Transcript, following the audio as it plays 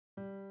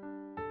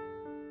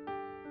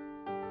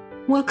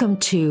Welcome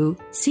to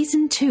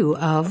Season 2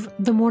 of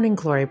The Morning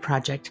Glory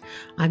Project.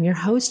 I'm your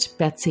host,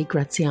 Betsy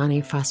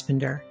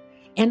Graziani-Fassbender.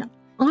 And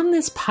on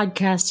this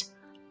podcast,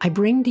 I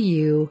bring to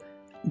you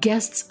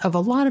guests of a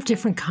lot of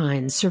different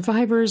kinds,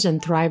 survivors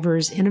and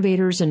thrivers,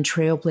 innovators and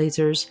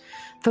trailblazers,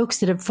 folks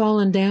that have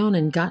fallen down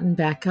and gotten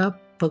back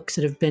up, folks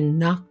that have been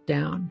knocked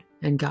down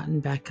and gotten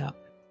back up.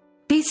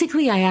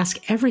 Basically, I ask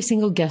every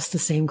single guest the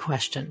same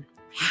question.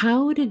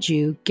 How did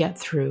you get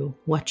through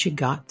what you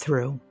got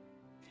through?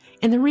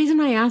 And the reason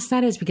I ask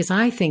that is because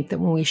I think that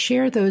when we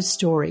share those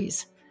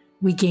stories,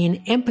 we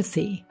gain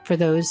empathy for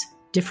those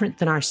different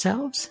than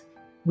ourselves.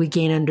 We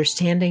gain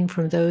understanding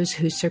from those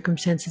whose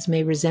circumstances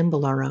may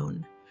resemble our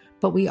own.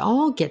 But we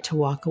all get to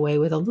walk away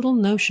with a little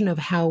notion of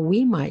how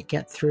we might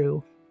get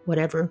through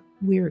whatever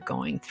we're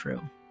going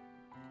through.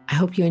 I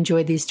hope you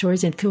enjoyed these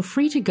stories, and feel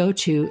free to go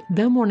to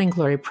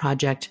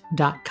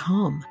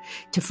themorninggloryproject.com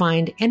to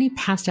find any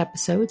past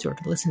episodes or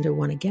to listen to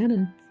one again,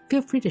 and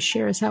feel free to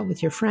share us out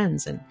with your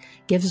friends and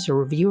give us a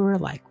review or a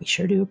like. We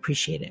sure do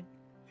appreciate it.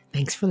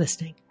 Thanks for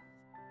listening.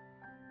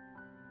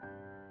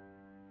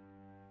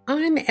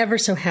 I'm ever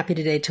so happy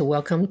today to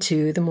welcome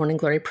to the Morning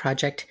Glory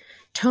Project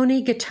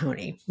Toni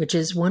Gattone, which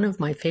is one of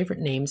my favorite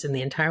names in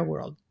the entire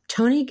world.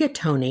 Toni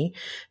Gattone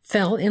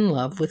fell in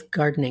love with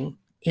gardening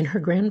in her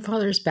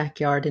grandfather's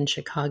backyard in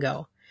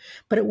Chicago,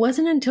 but it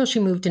wasn't until she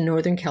moved to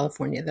Northern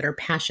California that her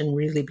passion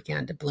really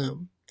began to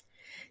bloom.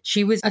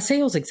 She was a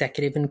sales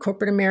executive in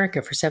corporate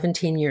America for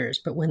 17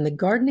 years, but when the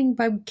gardening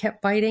bug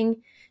kept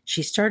biting,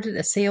 she started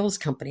a sales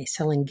company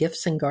selling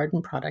gifts and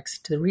garden products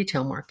to the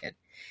retail market.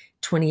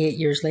 28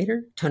 years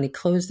later, Toni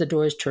closed the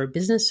doors to her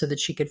business so that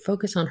she could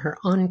focus on her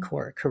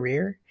encore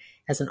career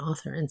as an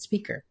author and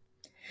speaker.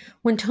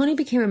 When Toni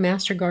became a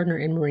master gardener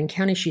in Marin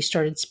County, she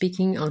started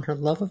speaking on her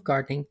love of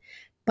gardening,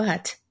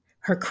 but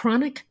her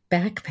chronic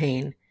back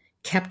pain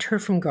kept her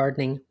from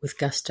gardening with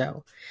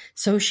gusto.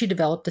 So she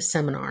developed a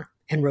seminar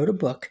and wrote a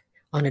book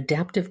on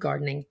adaptive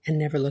gardening and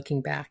never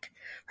looking back.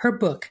 Her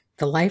book,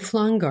 The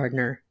Lifelong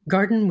Gardener,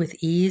 Garden with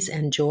Ease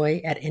and Joy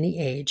at Any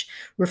Age,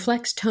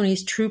 reflects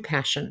Toni's true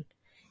passion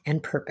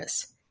and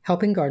purpose,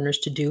 helping gardeners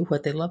to do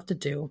what they love to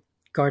do,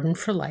 garden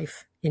for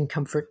life in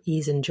comfort,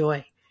 ease, and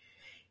joy.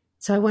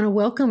 So I want to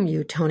welcome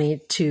you, Toni,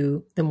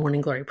 to the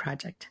Morning Glory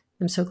Project.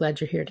 I'm so glad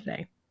you're here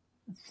today.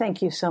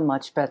 Thank you so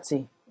much,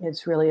 Betsy.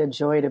 It's really a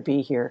joy to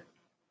be here.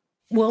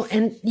 Well,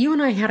 and you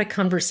and I had a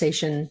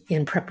conversation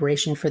in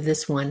preparation for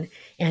this one,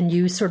 and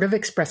you sort of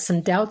expressed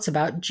some doubts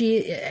about,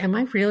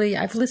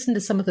 I've listened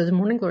to some of those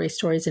Morning Glory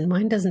stories and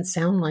mine doesn't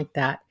sound like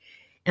that.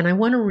 And I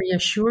want to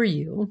reassure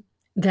you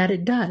that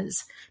it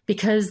does,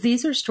 because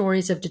these are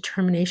stories of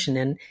determination.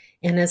 And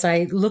as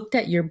I looked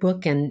at your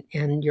book and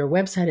your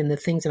website and the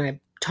things, and I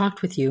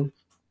talked with you,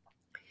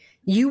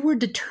 you were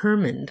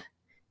determined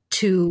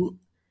to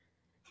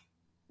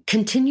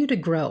continue to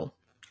grow.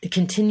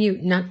 Continue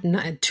not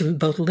to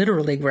both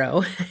literally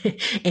grow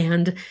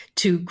and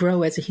to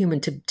grow as a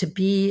human, to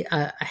be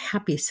a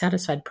happy,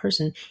 satisfied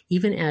person,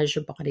 even as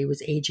your body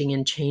was aging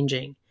and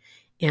changing.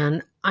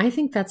 And I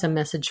think that's a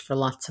message for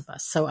lots of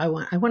us. So I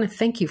want to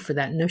thank you for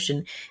that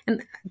notion.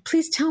 And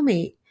please tell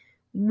me,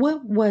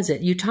 what was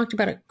it? You talked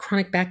about a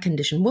chronic back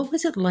condition. What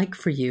was it like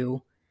for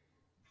you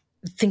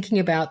thinking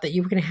about that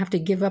you were going to have to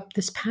give up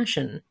this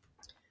passion?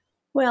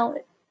 Well,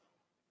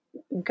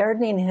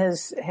 gardening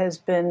has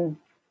been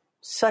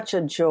such a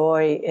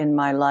joy in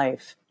my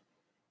life.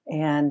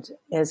 And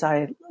as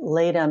I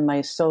laid on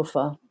my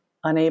sofa,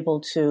 unable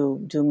to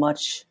do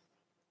much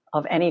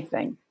of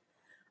anything,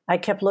 I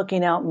kept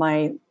looking out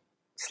my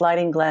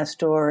sliding glass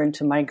door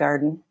into my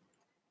garden,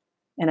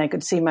 and I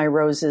could see my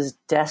roses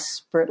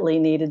desperately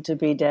needed to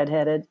be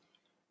deadheaded,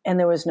 and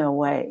there was no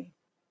way.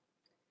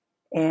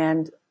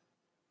 And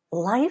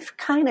life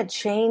kind of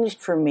changed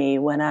for me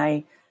when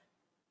I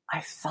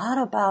thought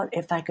about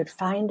if I could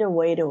find a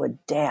way to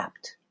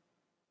adapt.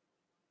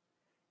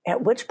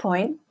 At which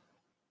point,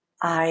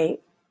 I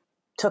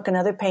took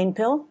another pain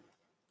pill,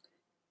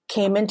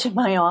 came into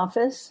my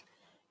office,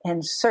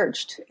 and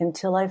searched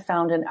until I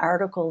found an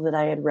article that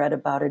I had read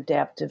about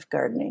adaptive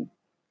gardening.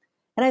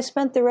 And I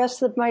spent the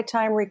rest of my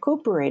time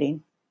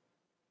recuperating,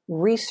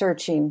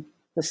 researching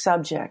the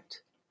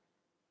subject,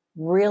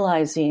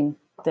 realizing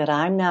that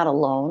I'm not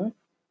alone.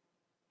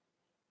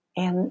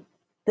 And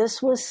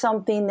this was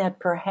something that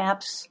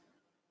perhaps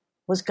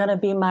was going to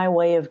be my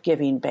way of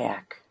giving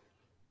back.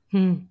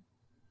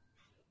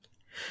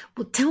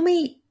 Well, tell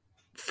me,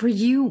 for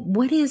you,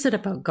 what is it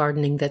about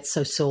gardening that's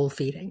so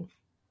soul-feeding?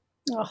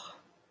 Oh,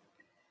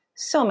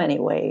 so many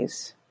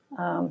ways,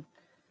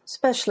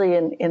 especially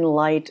in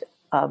light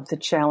of the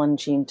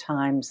challenging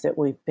times that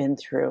we've been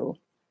through.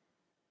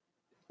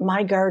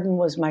 My garden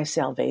was my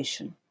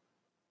salvation.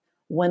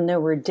 When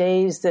there were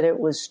days that it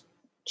was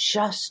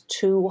just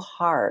too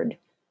hard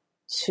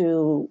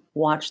to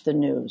watch the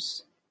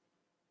news,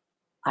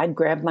 I'd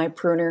grab my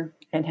pruner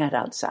and head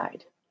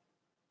outside.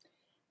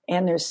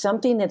 And there's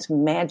something that's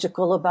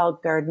magical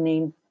about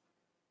gardening,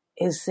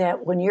 is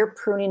that when you're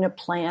pruning a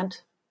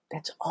plant,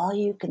 that's all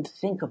you can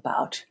think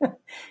about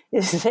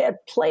is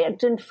that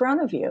plant in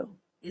front of you.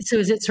 So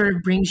is it sort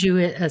of brings you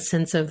a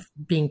sense of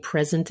being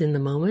present in the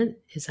moment?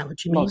 Is that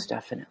what you mean? Most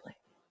definitely.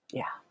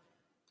 Yeah.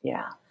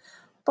 Yeah.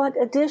 But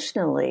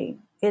additionally,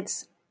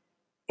 it's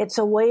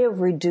a way of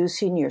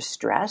reducing your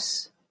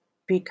stress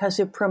because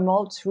it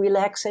promotes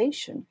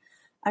relaxation.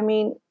 I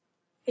mean,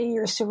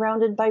 you're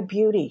surrounded by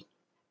beauty.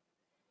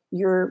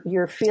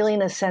 You're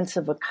feeling a sense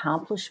of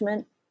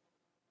accomplishment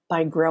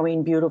by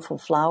growing beautiful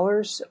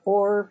flowers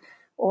or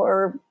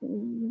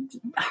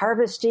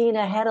harvesting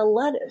a head of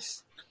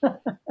lettuce.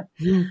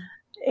 And,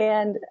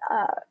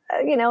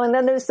 and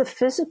then there's the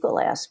physical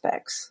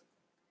aspects,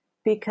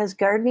 because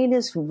gardening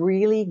is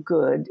really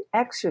good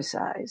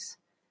exercise,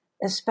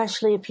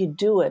 especially if you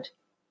do it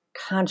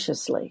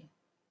consciously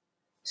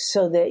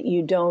so that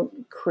you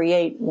don't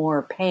create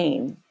more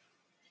pain,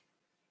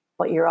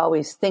 but you're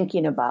always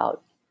thinking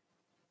about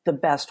the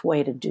best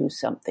way to do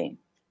something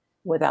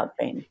without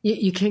pain.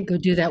 You can't go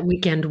do that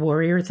weekend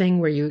warrior thing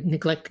where you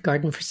neglect the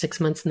garden for 6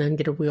 months and then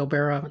get a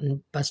wheelbarrow out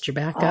and bust your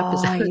back up.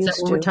 Is that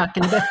what we're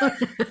talking about?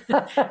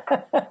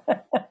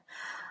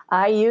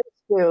 I used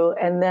to,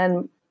 and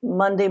then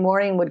Monday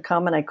morning would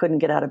come and I couldn't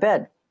get out of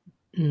bed.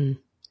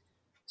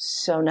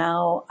 So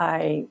now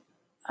I'm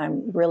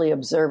really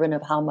observant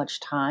of how much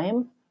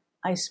time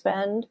I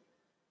spend,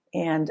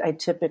 and I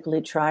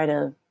typically try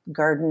to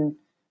garden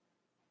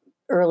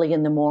early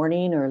in the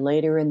morning or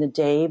later in the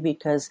day,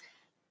 because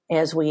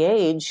as we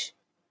age,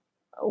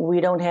 we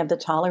don't have the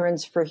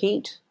tolerance for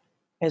heat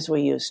as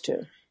we used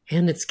to.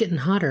 And it's getting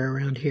hotter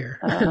around here.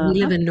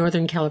 We live in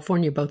Northern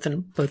California, both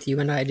you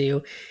and I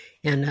do.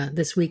 And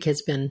this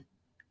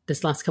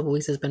last couple of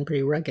weeks has been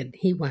pretty rugged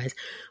heat-wise.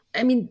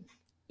 I mean,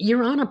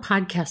 you're on a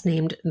podcast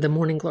named The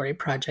Morning Glory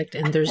Project,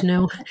 and there's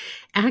no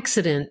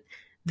accident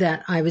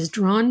that I was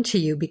drawn to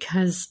you,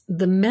 because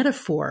the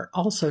metaphor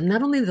also,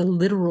 not only the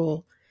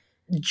literal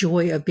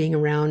joy of being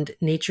around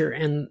nature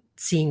and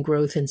seeing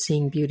growth and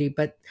seeing beauty,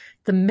 but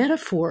the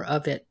metaphor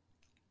of it,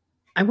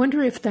 I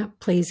wonder if that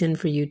plays in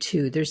for you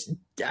too.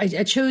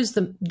 I chose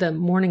the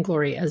morning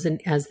glory as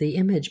the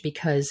image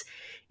because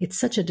it's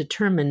such a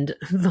determined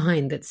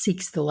vine that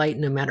seeks the light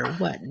no matter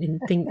what.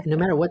 No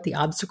matter what the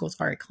obstacles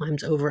are, it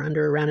climbs over,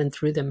 under, around, and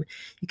through them.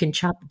 You can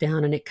chop it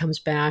down and it comes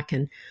back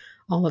and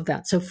all of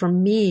that. So for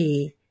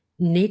me,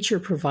 nature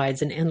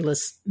provides an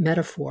endless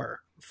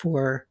metaphor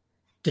for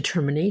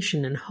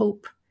determination and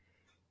hope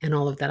and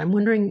all of that. I'm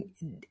wondering,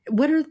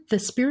 what are the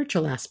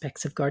spiritual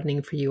aspects of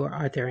gardening for you, or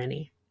are there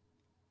any?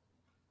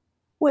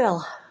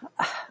 Well,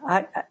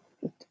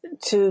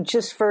 to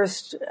just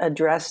first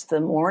address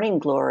the morning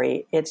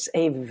glory, it's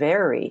a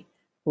very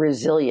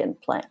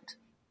resilient plant.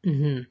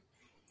 Mm-hmm.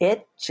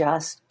 It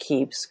just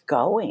keeps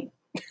going.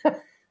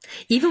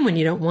 Even when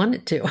you don't want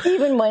it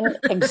to.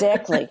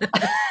 Exactly.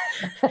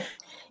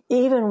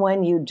 Even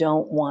when you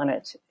don't want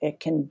it, it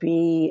can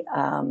be,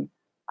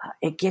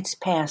 it gets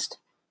past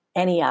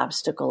any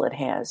obstacle it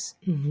has.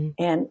 Mm-hmm.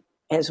 And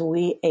as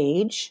we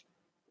age,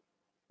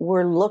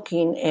 we're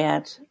looking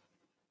at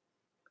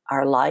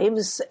our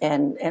lives,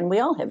 and we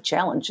all have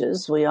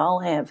challenges. We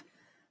all have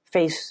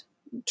faced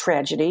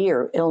tragedy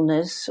or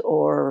illness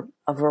or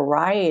a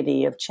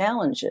variety of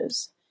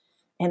challenges.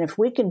 And if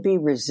we can be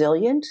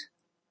resilient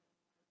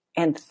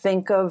and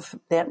think of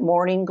that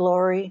morning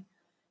glory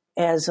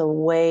as a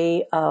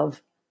way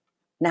of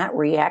not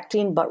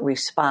reacting, but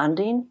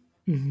responding,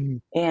 mm-hmm.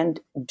 and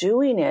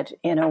doing it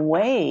in a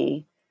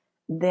way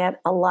that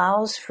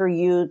allows for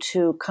you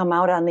to come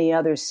out on the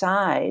other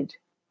side.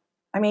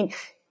 I mean,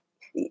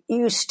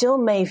 you still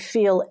may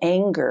feel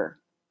anger,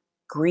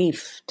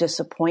 grief,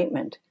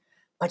 disappointment,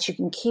 but you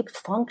can keep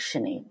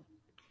functioning.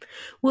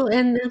 Well,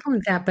 and not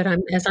only that, but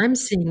as I'm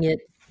seeing it,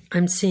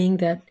 I'm seeing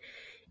that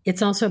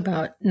it's also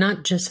about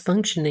not just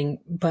functioning,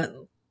 but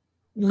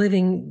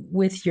living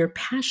with your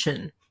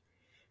passion,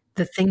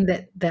 the thing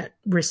that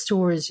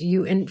restores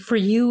you. And for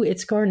you,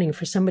 it's gardening.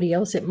 For somebody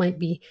else, it might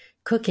be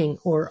cooking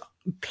or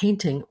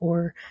painting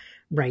or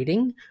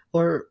writing,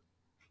 or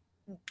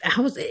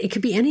it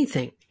could be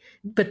anything.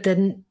 But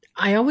then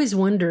I always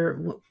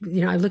wonder,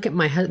 I look at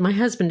my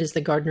husband is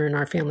the gardener in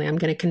our family. I'm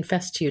going to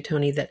confess to you,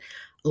 Toni, that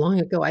long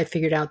ago I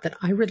figured out that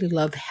I really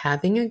love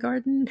having a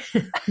garden,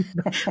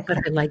 but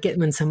I like it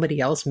when somebody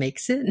else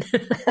makes it.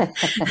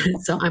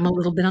 So I'm a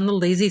little bit on the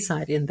lazy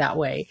side in that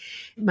way.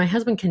 My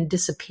husband can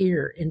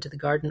disappear into the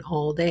garden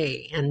all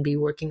day and be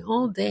working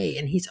all day.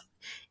 And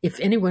if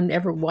anyone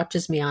ever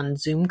watches me on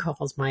Zoom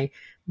calls, my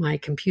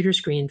computer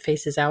screen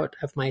faces out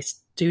of my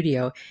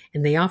studio,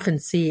 and they often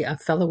see a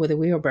fellow with a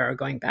wheelbarrow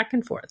going back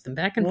and forth,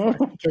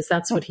 because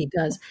that's what he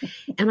does.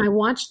 And I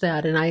watch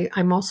that, and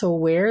I'm also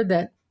aware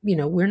that,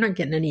 we're not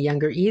getting any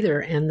younger either,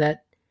 and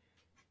that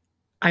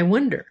I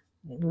wonder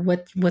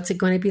what's it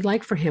going to be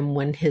like for him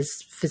when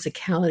his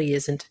physicality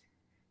isn't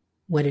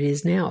what it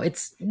is now.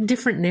 It's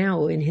different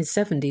now in his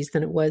 70s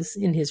than it was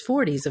in his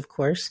 40s, of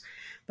course,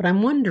 but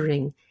I'm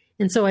wondering.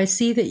 And so I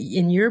see that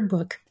in your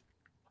book,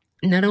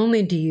 not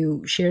only do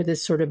you share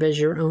this sort of as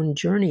your own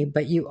journey,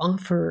 but you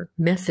offer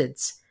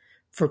methods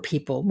for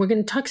people. We're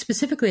going to talk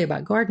specifically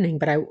about gardening,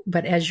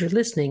 but as you're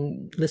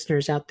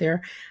listeners out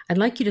there, I'd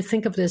like you to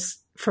think of this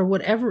for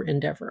whatever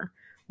endeavor,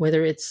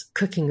 whether it's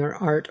cooking or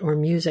art or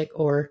music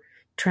or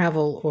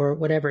travel or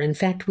whatever. In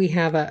fact, we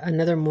have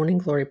another Morning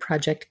Glory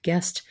Project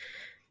guest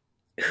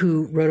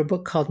who wrote a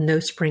book called No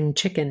Spring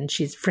Chicken.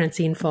 She's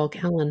Francine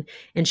Falk Ellen,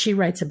 and she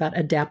writes about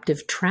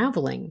adaptive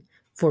traveling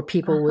for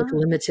people with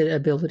limited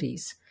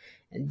abilities.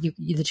 You,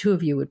 the two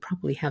of you would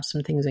probably have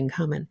some things in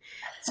common.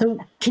 So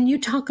can you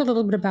talk a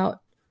little bit about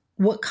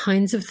what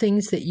kinds of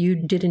things that you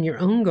did in your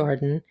own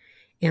garden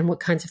and what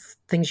kinds of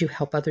things you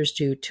help others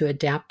do to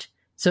adapt,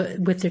 so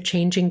with their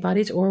changing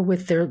bodies or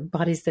with their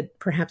bodies that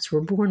perhaps were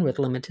born with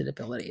limited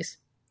abilities?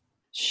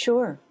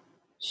 Sure.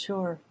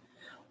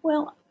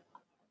 Well,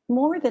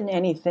 more than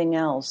anything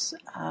else,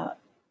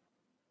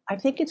 I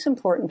think it's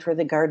important for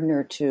the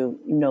gardener to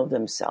know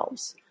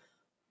themselves.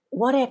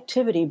 What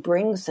activity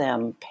brings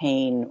them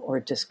pain or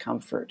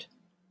discomfort?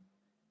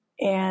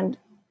 And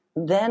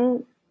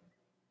then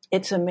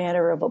it's a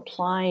matter of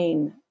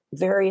applying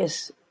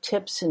various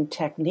tips and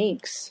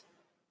techniques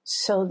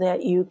so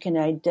that you can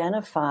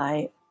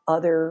identify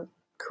other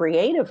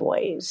creative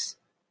ways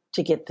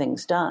to get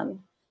things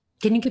done.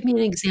 Can you give me an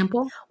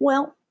example?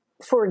 Well,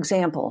 for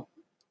example,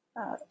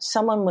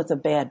 someone with a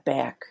bad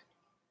back,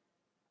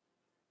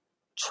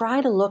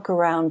 try to look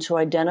around to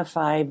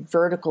identify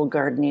vertical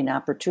gardening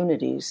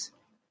opportunities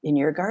in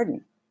your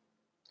garden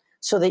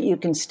so that you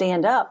can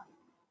stand up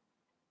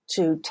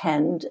to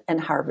tend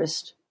and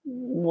harvest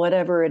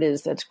whatever it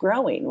is that's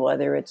growing,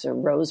 whether it's a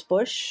rose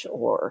bush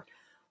or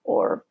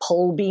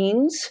pole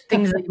beans.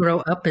 Things that grow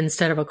up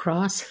instead of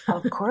across.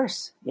 Of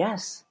course,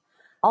 yes.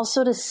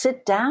 Also to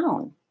sit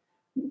down,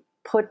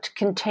 put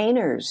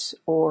containers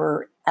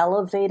or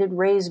elevated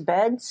raised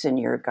beds in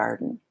your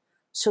garden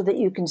so that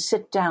you can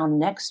sit down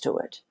next to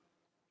it.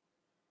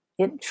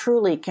 It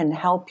truly can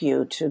help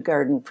you to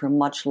garden for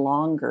much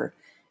longer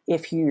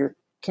if you're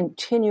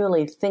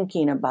continually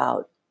thinking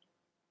about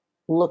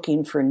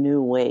looking for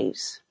new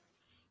ways.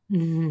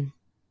 Mm-hmm.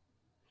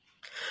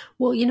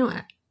 Well, you know,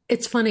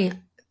 it's funny,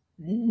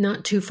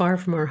 not too far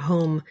from our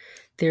home,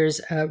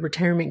 there's a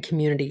retirement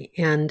community,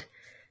 and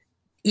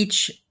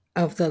each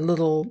of the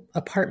little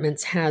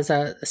apartments has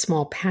a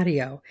small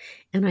patio.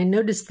 And I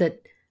noticed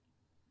that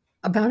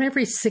about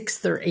every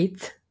sixth or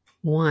eighth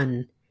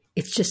one,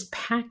 it's just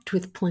packed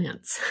with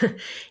plants.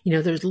 You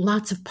know, there's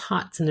lots of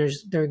pots and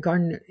there are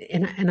garden.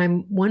 And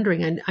I'm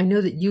wondering, and I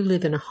know that you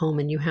live in a home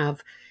and you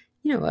have,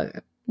 you know,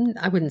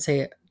 I wouldn't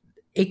say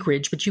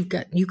acreage, but you've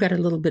got a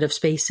little bit of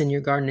space in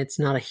your garden. It's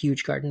not a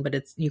huge garden, but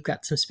you've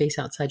got some space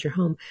outside your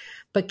home.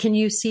 But can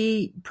you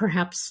see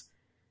perhaps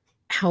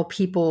how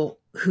people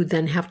who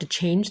then have to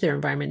change their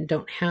environment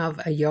don't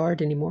have a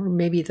yard anymore,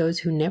 maybe those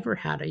who never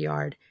had a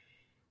yard?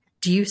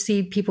 Do you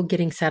see people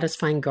getting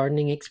satisfying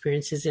gardening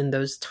experiences in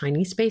those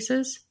tiny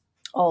spaces?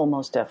 Oh,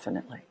 most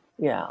definitely.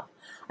 Yeah.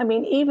 I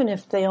mean, even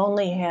if they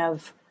only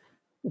have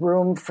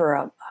room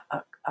for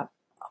a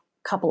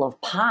couple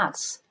of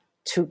pots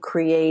to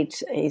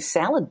create a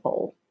salad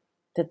bowl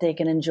that they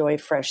can enjoy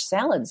fresh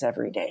salads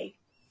every day.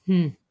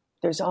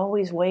 There's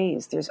always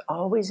ways. There's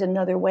always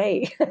another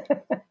way.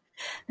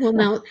 Well,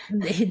 now,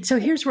 so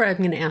here's where I'm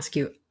going to ask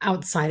you,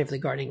 outside of the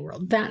gardening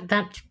world,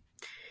 that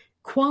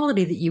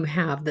quality that you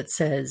have that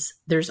says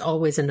there's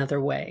always another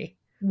way,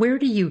 where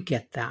do you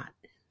get that?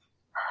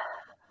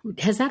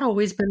 Has that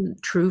always been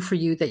true for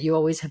you, that you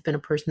always have been a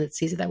person that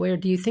sees it that way? Or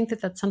do you think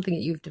that that's something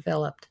that you've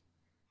developed?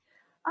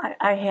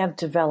 I have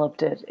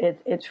developed it.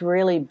 It's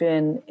really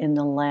been in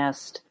the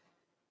last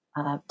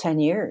 10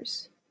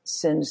 years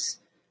since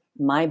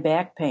my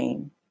back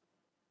pain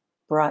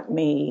brought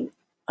me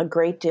a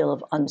great deal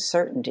of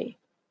uncertainty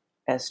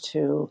as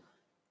to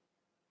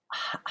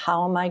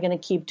how am I going to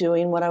keep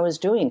doing what I was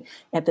doing.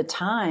 At the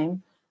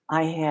time,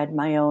 I had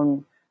my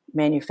own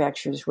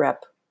manufacturer's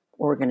rep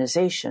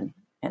organization,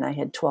 and I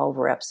had 12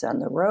 reps on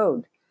the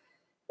road.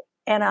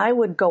 And I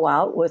would go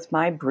out with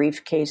my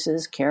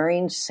briefcases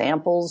carrying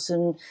samples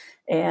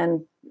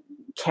and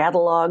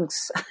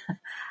catalogs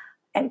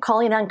and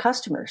calling on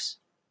customers.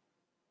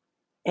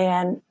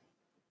 And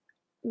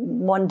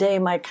one day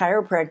my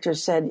chiropractor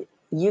said,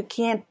 "You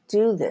can't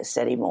do this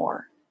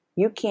anymore.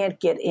 You can't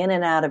get in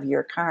and out of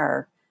your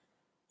car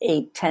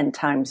 8-10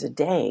 times a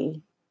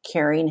day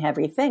carrying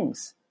heavy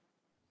things."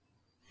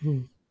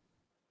 And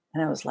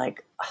I was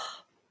like,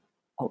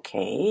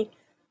 okay,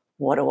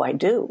 what do I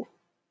do?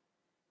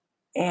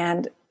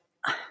 And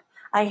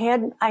I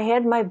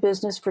had my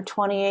business for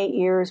 28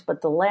 years,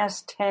 but the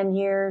last 10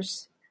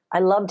 years, I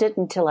loved it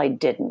until I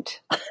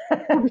didn't.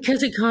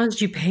 Because it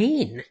caused you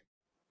pain.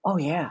 Oh,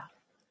 yeah.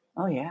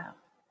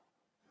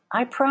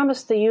 I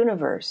promised the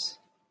universe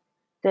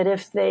that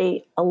if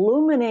they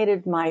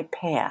illuminated my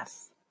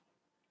path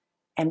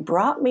and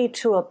brought me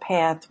to a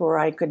path where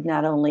I could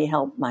not only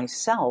help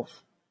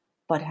myself,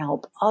 but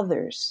help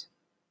others,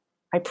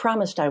 I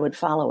promised I would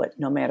follow it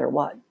no matter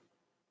what.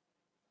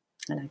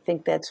 And I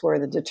think that's where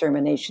the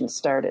determination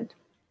started.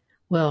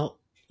 Well,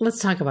 let's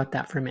talk about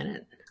that for a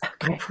minute.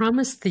 Okay. I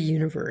promised the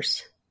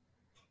universe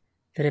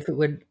that if it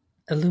would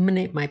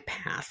illuminate my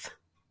path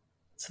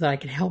so that I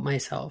could help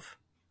myself,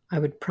 I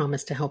would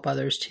promise to help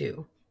others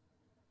too.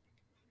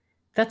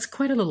 That's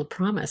quite a little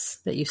promise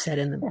that you said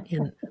in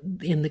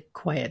the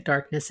quiet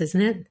darkness,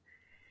 isn't it?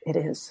 It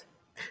is.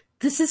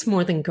 This is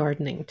more than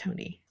gardening,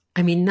 Toni.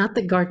 I mean, not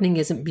that gardening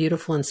isn't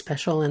beautiful and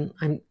special.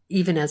 And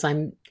even as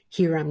I'm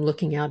here, I'm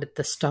looking out at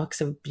the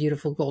stalks of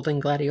beautiful golden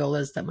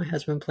gladiolas that my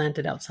husband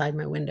planted outside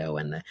my window,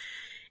 and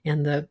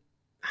the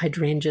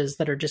hydrangeas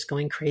that are just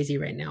going crazy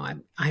right now.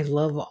 I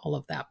love all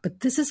of that. But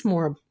this is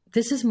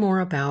more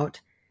about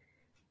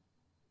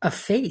a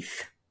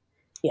faith.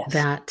 Yes.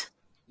 That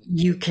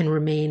you can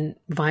remain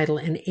vital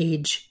and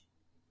age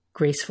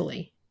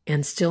gracefully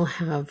and still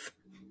have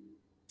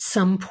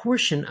some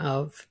portion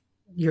of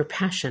your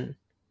passion.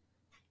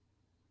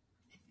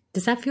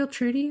 Does that feel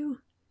true to you?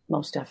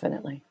 Most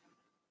definitely.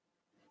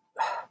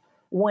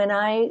 When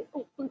I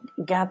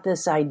got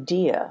this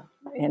idea,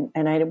 and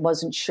I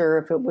wasn't sure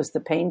if it was the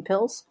pain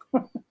pills,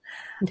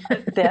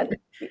 that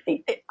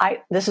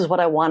this is what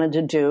I wanted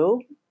to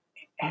do.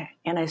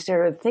 And I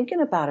started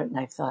thinking about it, and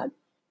I thought,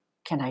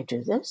 can I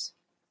do this?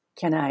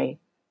 Can I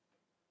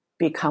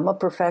become a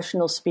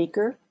professional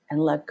speaker and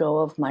let go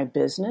of my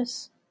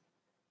business?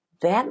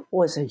 That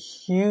was a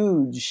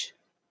huge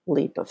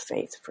leap of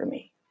faith for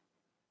me,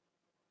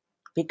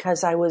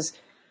 because I was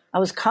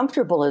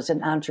comfortable as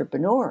an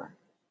entrepreneur,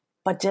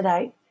 but did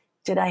I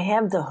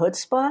have the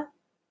chutzpah?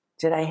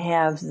 Did I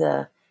have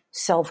the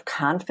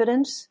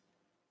self-confidence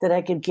that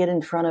I could get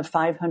in front of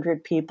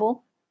 500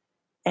 people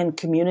and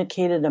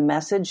communicated a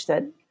message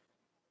that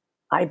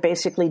I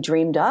basically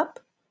dreamed up?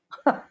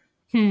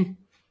 And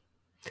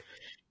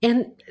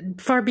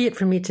far be it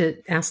from me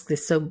to ask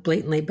this so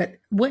blatantly, but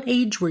what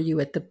age were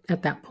you at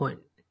that point?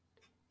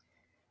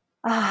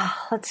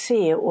 Let's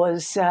see. It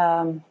was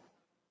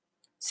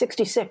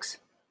 66.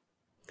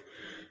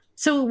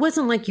 So it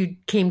wasn't like you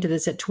came to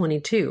this at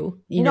 22,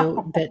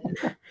 No. that,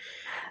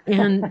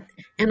 and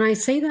I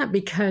say that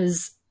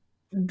because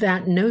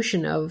that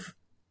notion of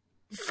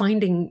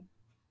finding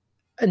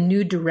a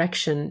new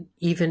direction,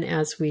 even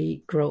as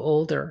we grow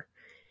older,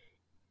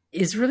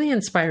 is really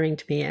inspiring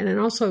to me. And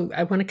also,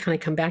 I want to kind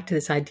of come back to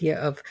this idea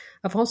of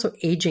also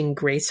aging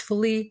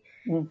gracefully.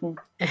 Mm-hmm.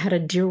 I had a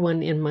dear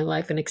one in my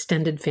life, an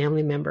extended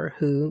family member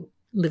who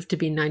lived to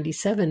be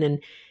 97.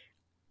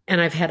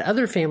 And I've had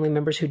other family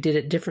members who did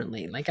it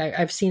differently. Like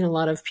I've seen a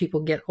lot of people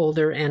get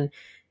older, and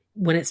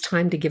when it's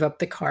time to give up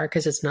the car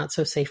because it's not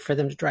so safe for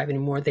them to drive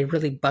anymore, they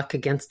really buck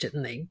against it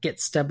and they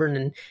get stubborn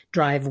and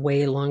drive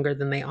way longer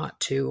than they ought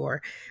to.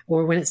 Or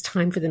when it's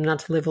time for them not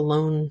to live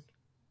alone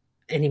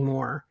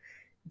anymore,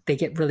 they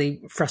get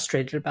really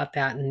frustrated about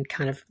that, and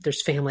kind of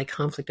there's family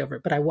conflict over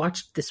it. But I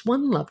watched this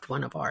one loved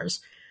one of ours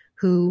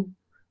who,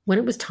 when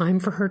it was time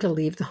for her to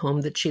leave the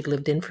home that she'd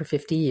lived in for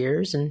 50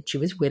 years and she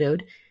was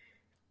widowed,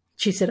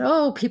 she said,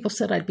 "Oh, people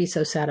said I'd be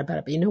so sad about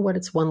it, but you know what?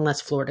 It's one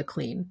less floor to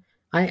clean.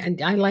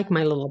 I like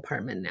my little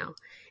apartment now."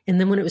 And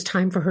then when it was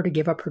time for her to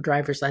give up her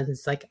driver's license,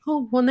 it's like,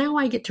 "Oh, well, now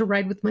I get to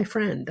ride with my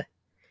friend."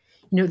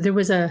 There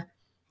was a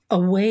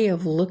way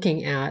of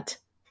looking at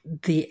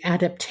the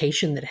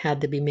adaptation that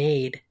had to be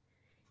made,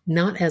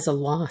 not as a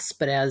loss,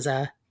 but as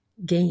a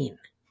gain.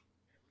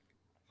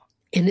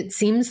 And it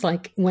seems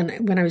like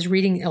when I was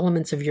reading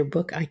elements of your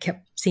book, I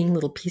kept seeing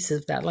little pieces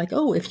of that, like,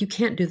 oh, if you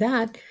can't do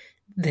that,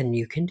 then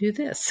you can do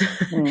this.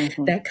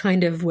 Mm-hmm. That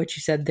kind of what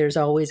you said, there's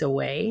always a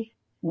way.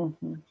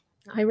 Mm-hmm.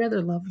 I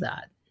rather love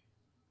that.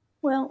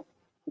 Well,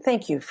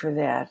 thank you for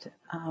that.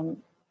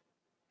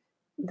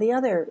 The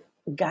other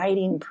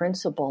guiding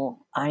principle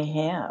I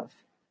have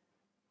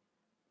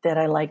that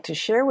I like to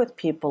share with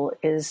people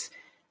is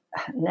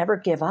never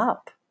give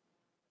up.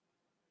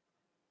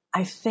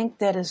 I think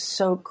that is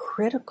so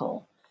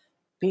critical,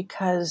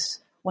 because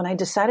when I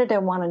decided I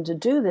wanted to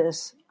do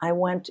this, I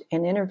went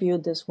and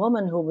interviewed this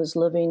woman who was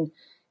living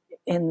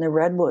in the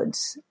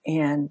Redwoods,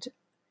 and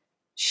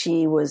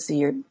she was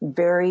the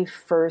very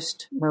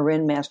first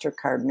Marin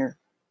Mastercardner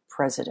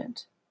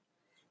president.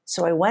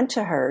 So I went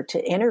to her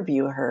to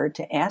interview her,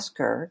 to ask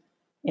her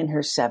in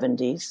her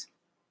 70s,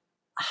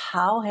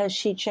 how has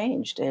she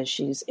changed as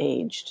she's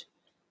aged?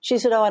 She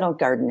said, "Oh, I don't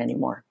garden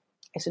anymore."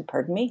 I said,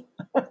 "Pardon me?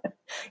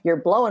 You're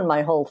blowing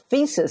my whole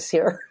thesis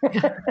here."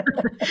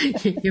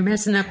 You're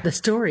messing up the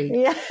story.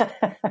 Yeah.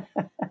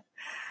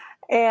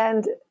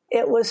 And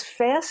it was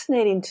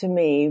fascinating to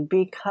me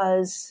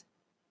because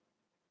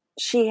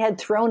she had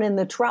thrown in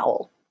the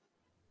trowel.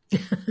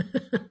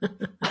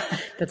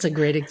 That's a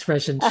great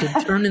expression.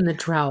 She'd thrown in the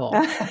trowel.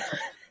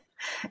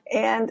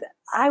 And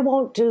I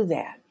won't do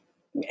that.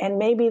 And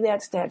maybe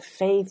that's that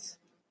faith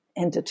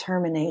and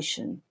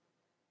determination,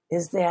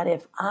 is that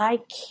if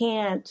I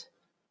can't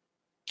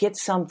get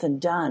something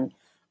done,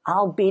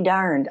 I'll be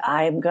darned.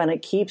 I'm going to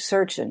keep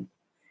searching,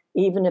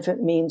 even if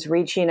it means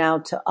reaching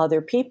out to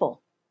other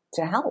people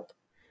to help.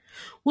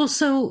 Well,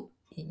 so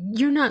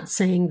you're not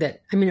saying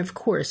that, I mean, of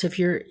course, if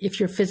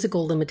your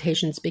physical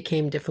limitations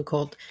became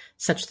difficult,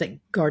 such that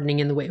gardening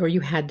in the way, or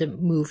you had to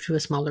move to a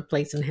smaller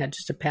place and had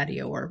just a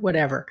patio or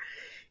whatever,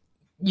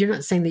 you're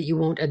not saying that you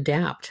won't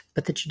adapt,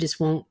 but that you just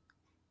won't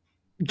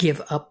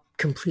give up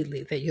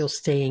completely, that you'll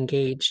stay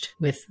engaged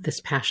with this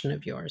passion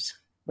of yours.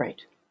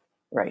 Right.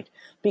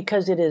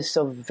 Because it is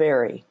so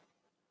very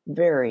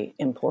very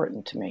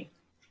important to me.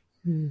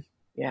 Mm.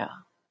 Yeah.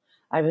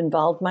 I've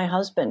involved my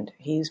husband.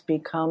 He's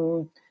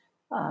become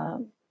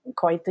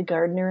quite the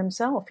gardener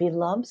himself. He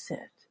loves it.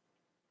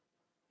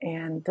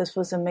 And this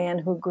was a man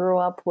who grew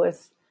up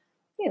with,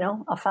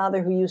 a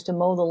father who used to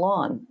mow the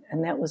lawn,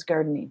 and that was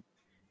gardening.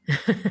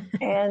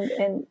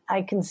 and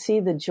I can see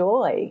the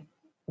joy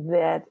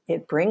that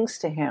it brings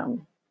to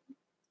him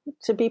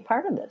to be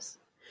part of this.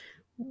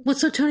 Well,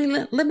 so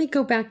Toni, let me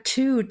go back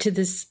to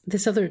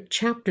this other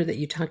chapter that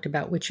you talked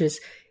about, which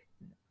is,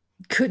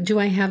 do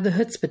I have the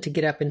chutzpah to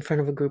get up in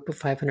front of a group of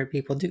 500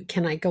 people?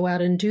 Can I go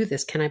out and do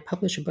this? Can I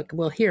publish a book?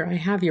 Well, here, I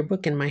have your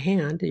book in my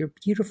hand, your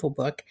beautiful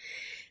book.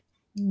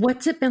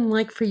 What's it been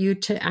like for you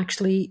to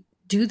actually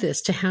do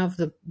this, to have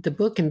the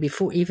book, and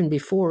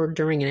before,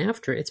 during, and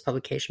after its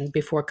publication,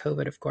 before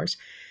COVID, of course?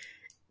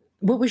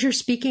 What was your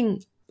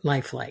speaking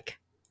life like?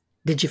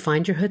 Did you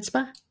find your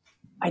chutzpah?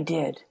 I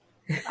did.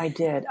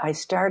 I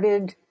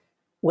started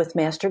with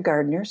Master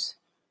Gardeners,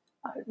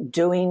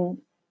 doing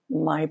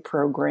my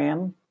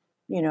program,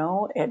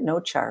 at no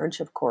charge,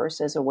 of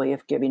course, as a way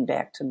of giving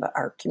back to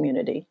our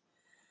community.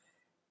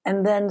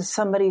 And then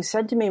somebody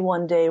said to me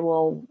one day,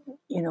 well,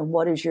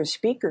 what is your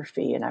speaker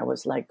fee? And I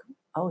was like,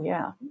 oh,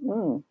 yeah,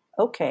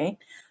 okay.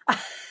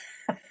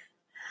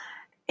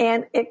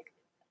 And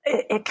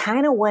it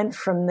kind of went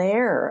from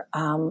there.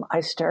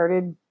 I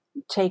started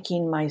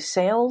taking my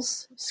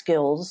sales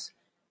skills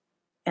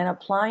and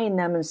applying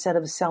them, instead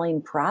of selling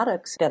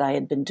products that I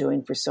had been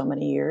doing for so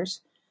many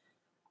years.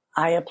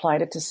 I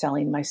applied it to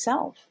selling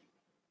myself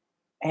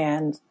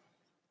and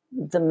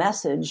the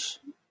message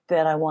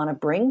that I want to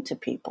bring to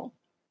people.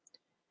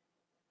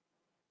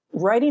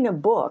 Writing a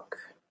book,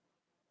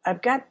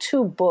 I've got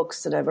 2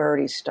 books that I've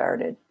already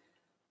started,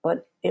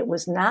 but it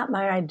was not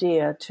my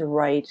idea to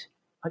write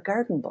a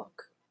garden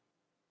book.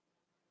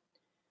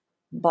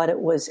 But it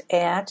was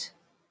at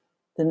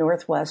the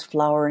Northwest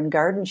Flower and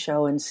Garden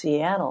Show in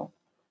Seattle.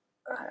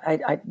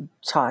 I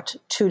taught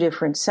 2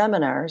 different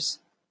seminars,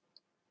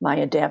 my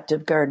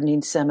adaptive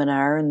gardening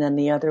seminar, and then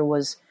the other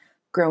was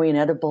growing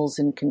edibles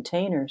in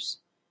containers.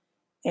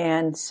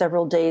 And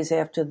several days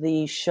after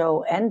the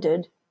show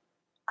ended,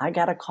 I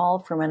got a call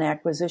from an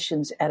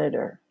acquisitions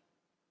editor.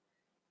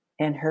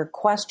 And her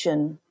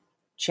question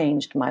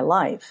changed my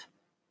life.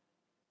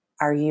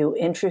 Are you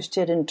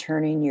interested in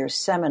turning your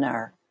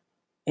seminar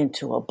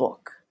into a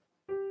book?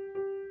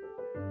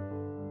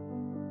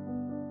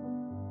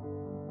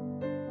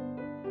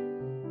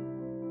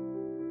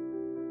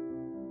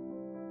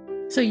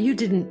 So you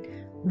didn't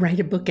write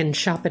a book and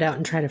shop it out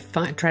and try to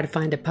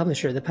find a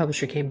publisher. The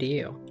publisher came to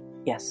you.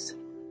 Yes.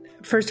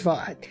 First of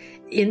all,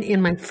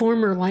 in my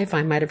former life,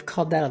 I might have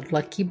called that a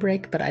lucky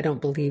break, but I don't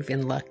believe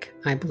in luck.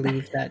 I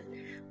believe that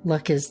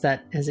luck is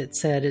that, as it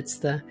said,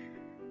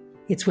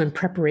 it's when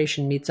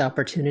preparation meets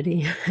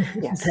opportunity.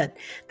 Yes.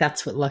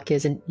 That's what luck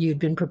is. And you'd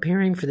been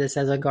preparing for this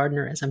as a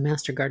gardener, as a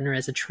master gardener,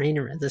 as a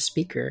trainer, as a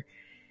speaker,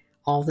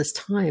 all this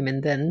time.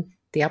 And then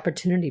the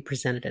opportunity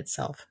presented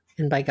itself.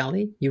 And by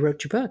golly, you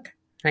wrote your book,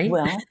 right?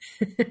 Well,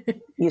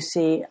 you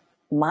see,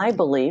 my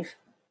belief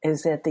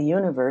is that the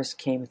universe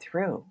came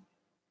through.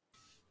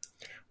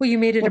 Well, you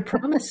made it a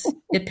promise.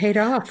 It paid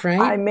off, right?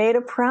 I made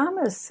a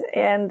promise.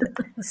 And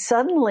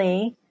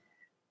suddenly,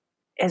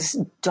 as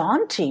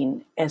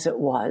daunting as it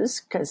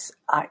was, because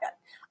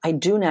I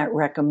do not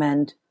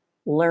recommend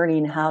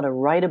learning how to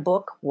write a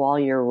book while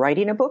you're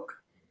writing a book.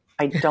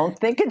 I don't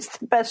think it's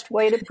the best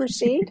way to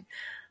proceed.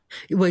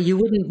 Well, you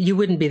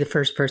wouldn't be the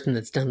first person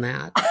that's done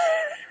that.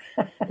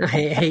 I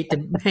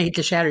hate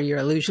to shatter your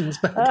illusions,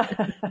 but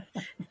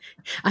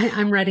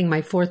I'm writing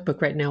my 4th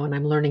book right now, and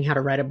I'm learning how to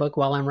write a book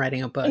while I'm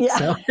writing a book.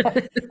 Yeah.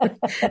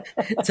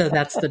 So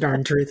that's the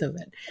darn truth of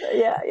it.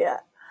 Yeah.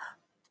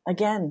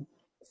 Again,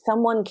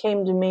 someone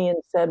came to me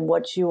and said,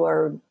 what you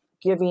are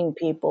giving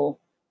people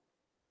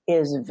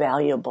is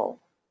valuable.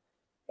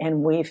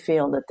 And we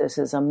feel that this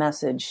is a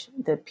message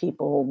that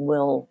people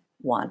will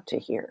want to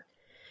hear.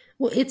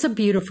 Well, it's a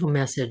beautiful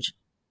message.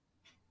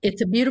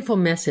 It's a beautiful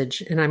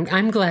message, and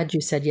I'm glad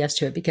you said yes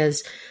to it,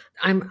 because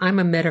I'm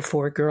a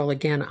metaphor girl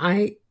again.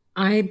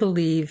 I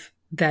believe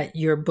that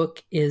your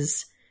book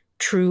is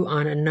true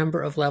on a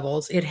number of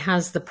levels. It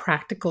has the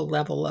practical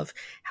level of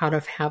how to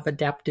have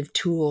adaptive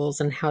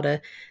tools and how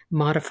to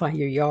modify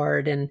your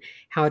yard and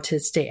how to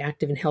stay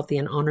active and healthy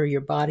and honor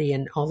your body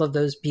and all of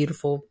those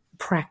beautiful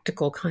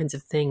practical kinds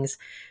of things.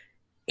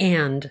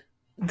 And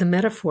the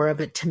metaphor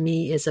of it to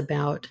me is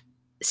about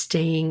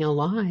staying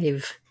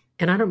alive.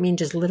 And I don't mean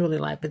just literally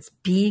alive, but it's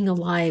being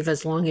alive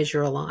as long as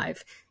you're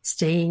alive,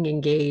 staying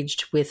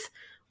engaged with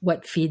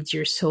what feeds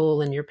your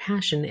soul and your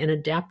passion and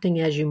adapting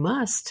as you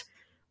must,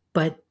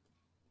 but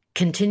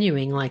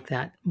continuing like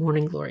that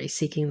morning glory,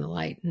 seeking the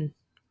light and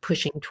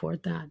pushing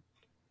toward that.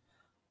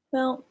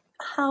 Well,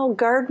 how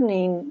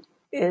gardening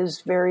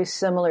is very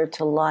similar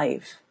to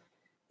life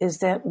is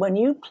that when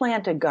you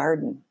plant a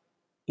garden,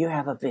 you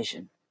have a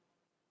vision,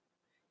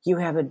 you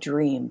have a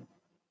dream.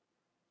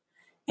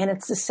 And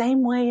it's the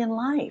same way in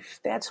life.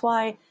 That's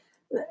why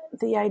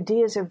the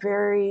ideas are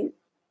very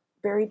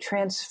very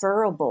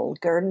transferable.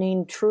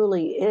 Gardening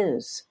truly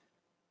is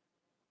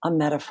a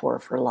metaphor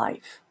for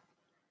life.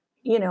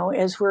 You know,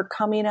 as we're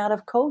coming out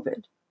of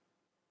COVID,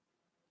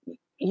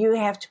 you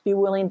have to be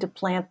willing to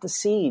plant the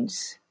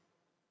seeds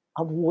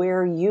of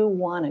where you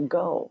want to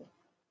go.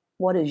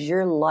 What is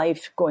your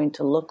life going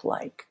to look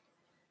like?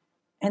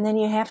 And then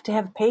you have to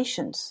have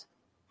patience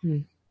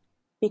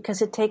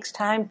because it takes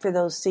time for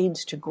those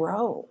seeds to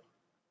grow.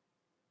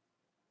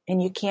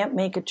 And you can't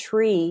make a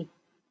tree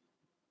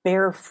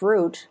bear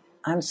fruit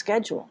on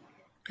schedule.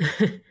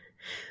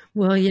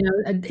 Well, you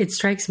know, it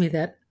strikes me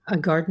that a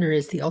gardener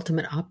is the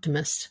ultimate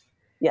optimist.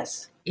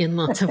 Yes. In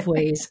lots of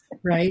ways,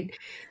 right?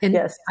 And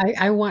yes.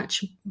 I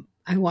watch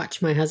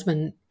my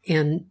husband,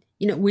 and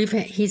you know,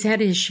 he's had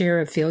his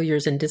share of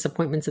failures and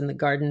disappointments in the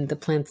garden, the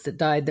plants that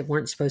died that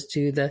weren't supposed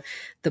to,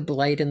 the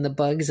blight and the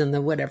bugs and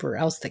the whatever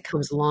else that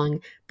comes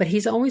along. But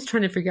he's always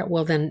trying to figure out,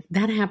 well, then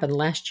that happened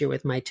last year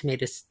with my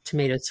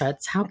tomato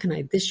starts. How can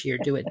I this year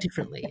do it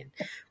differently?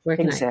 And where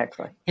can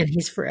exactly. And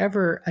he's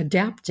forever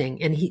adapting,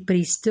 but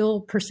he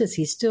still persists.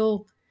 He's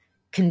still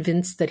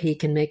convinced that he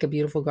can make a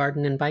beautiful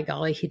garden, and by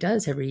golly, he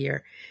does every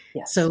year.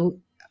 Yes. So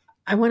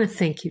I want to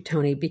thank you,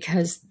 Toni,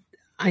 because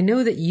I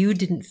know that you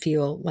didn't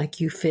feel like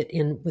you fit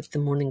in with the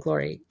Morning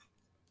Glory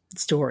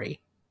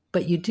story,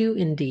 but you do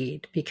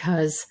indeed,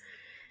 because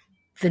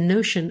the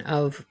notion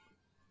of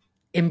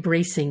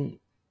embracing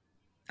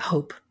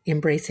hope,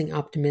 embracing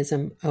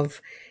optimism, of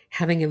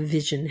having a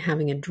vision,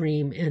 having a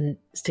dream, and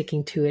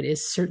sticking to it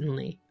is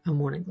certainly a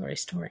Morning Glory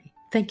story.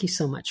 Thank you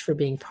so much for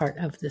being part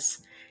of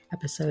this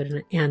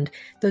episode. And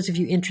those of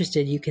you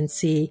interested, you can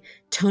see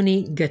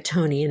Toni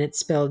Gattone, and it's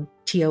spelled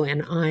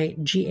Tonigattone,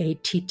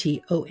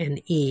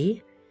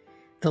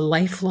 The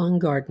Lifelong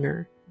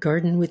Gardener,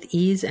 Garden with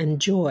Ease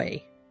and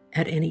Joy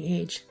at Any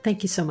Age.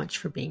 Thank you so much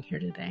for being here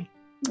today.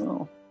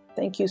 Oh,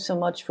 thank you so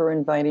much for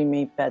inviting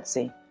me,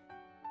 Betsy.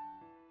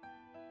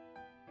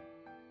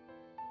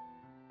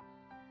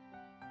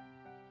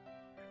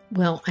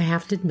 Well, I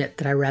have to admit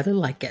that I rather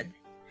like it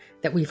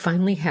that we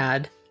finally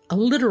had a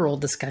literal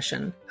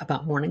discussion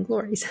about morning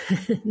glories,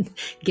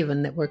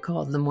 given that we're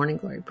called the Morning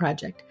Glory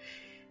Project.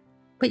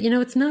 But you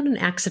know, it's not an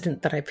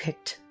accident that I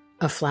picked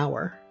a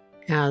flower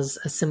as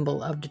a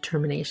symbol of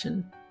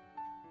determination.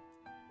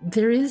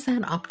 There is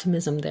that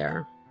optimism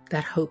there,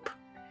 that hope,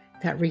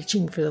 that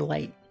reaching for the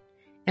light.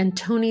 And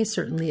Toni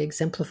certainly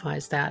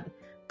exemplifies that,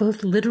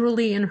 both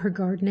literally in her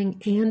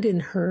gardening and in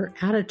her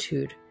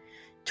attitude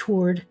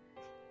toward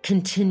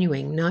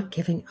continuing, not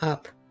giving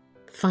up,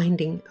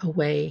 finding a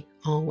way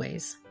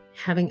always,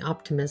 having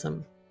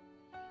optimism.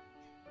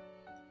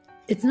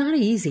 It's not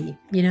easy,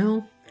 you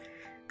know?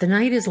 The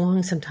night is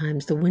long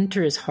sometimes. The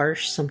winter is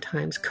harsh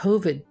sometimes.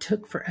 COVID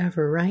took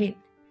forever, right?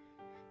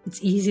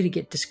 It's easy to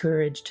get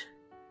discouraged.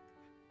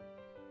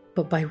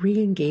 But by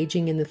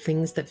re-engaging in the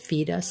things that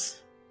feed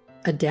us,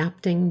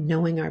 adapting,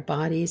 knowing our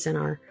bodies and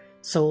our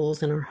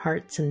souls and our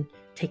hearts and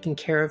taking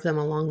care of them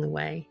along the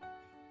way,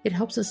 it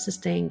helps us to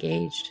stay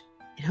engaged.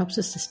 It helps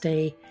us to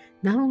stay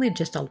not only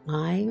just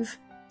alive,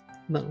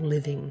 but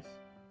living.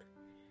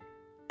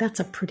 That's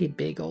a pretty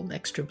big old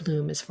extra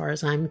bloom as far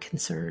as I'm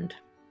concerned.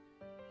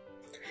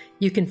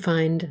 You can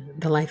find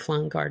The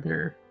Lifelong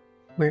Gardener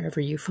wherever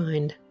you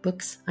find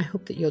books. I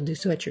hope that you'll do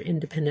so at your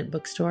independent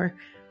bookstore.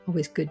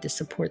 Always good to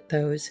support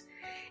those.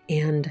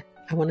 And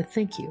I want to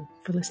thank you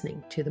for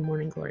listening to the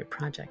Morning Glory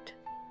Project.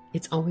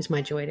 It's always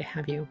my joy to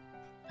have you.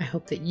 I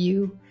hope that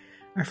you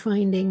are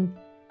finding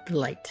the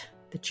light,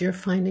 that you're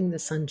finding the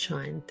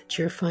sunshine, that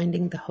you're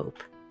finding the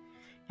hope,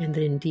 and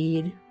that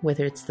indeed,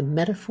 whether it's the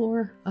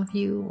metaphor of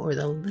you or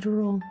the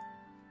literal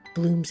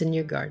blooms in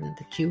your garden,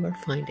 that you are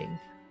finding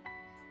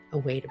a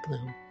way to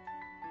bloom.